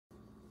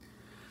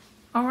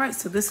All right,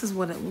 so this is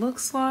what it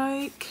looks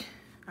like.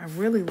 I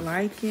really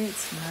like it.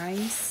 It's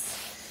nice.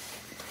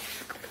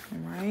 All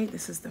right,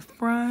 this is the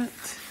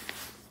front.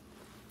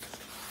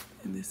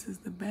 And this is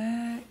the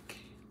back.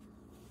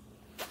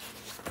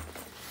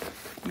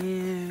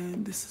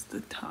 And this is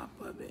the top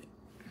of it.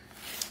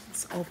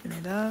 Let's open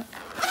it up.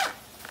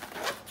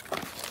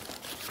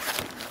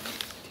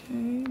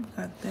 Okay,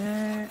 got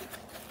that.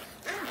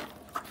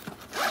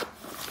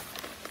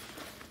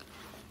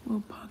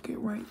 Little pocket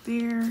right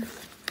there.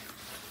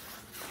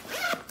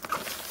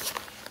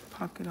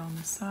 Pocket on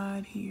the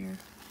side here.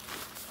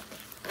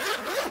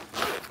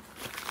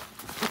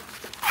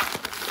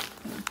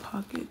 And a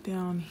pocket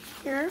down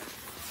here.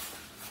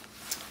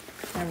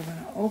 Now we're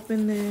gonna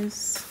open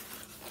this.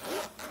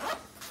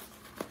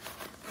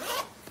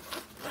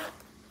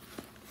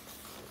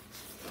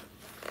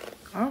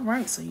 All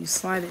right, so you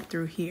slide it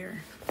through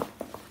here.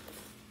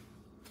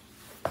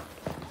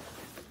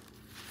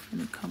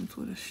 And it comes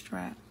with a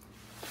strap.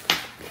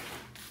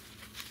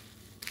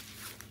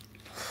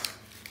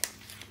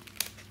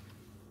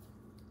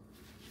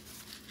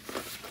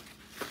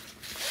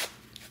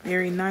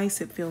 Very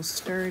nice, it feels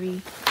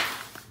sturdy.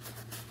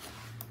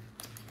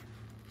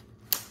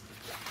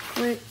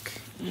 Click,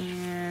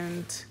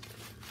 and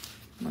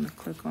I'm gonna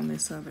click on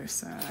this other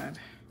side.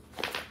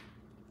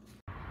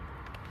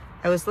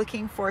 I was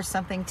looking for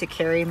something to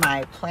carry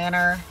my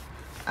planner,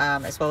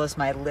 as well as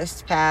my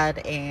list pad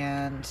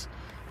and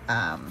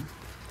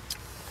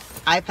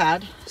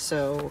iPad.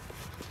 So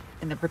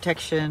in the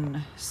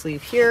protection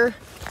sleeve here,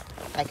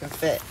 I can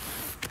fit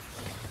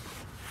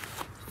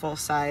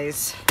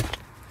full-size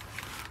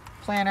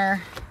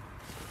planner,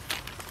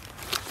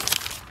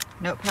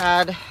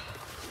 notepad,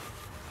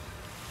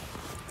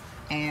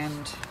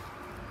 and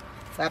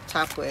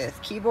laptop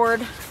with keyboard.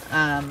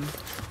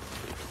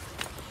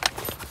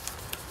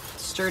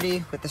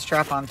 Sturdy with the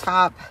strap on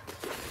top,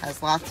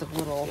 has lots of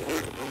little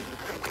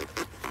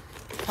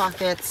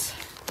pockets,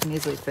 can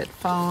easily fit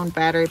phone,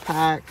 battery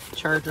pack,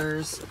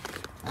 chargers,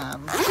 all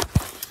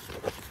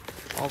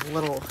the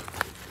little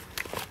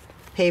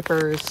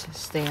papers,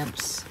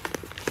 stamps,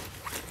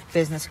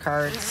 business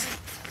cards,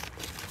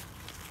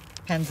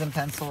 pens and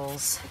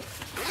pencils,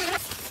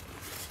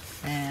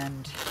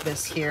 and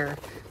this here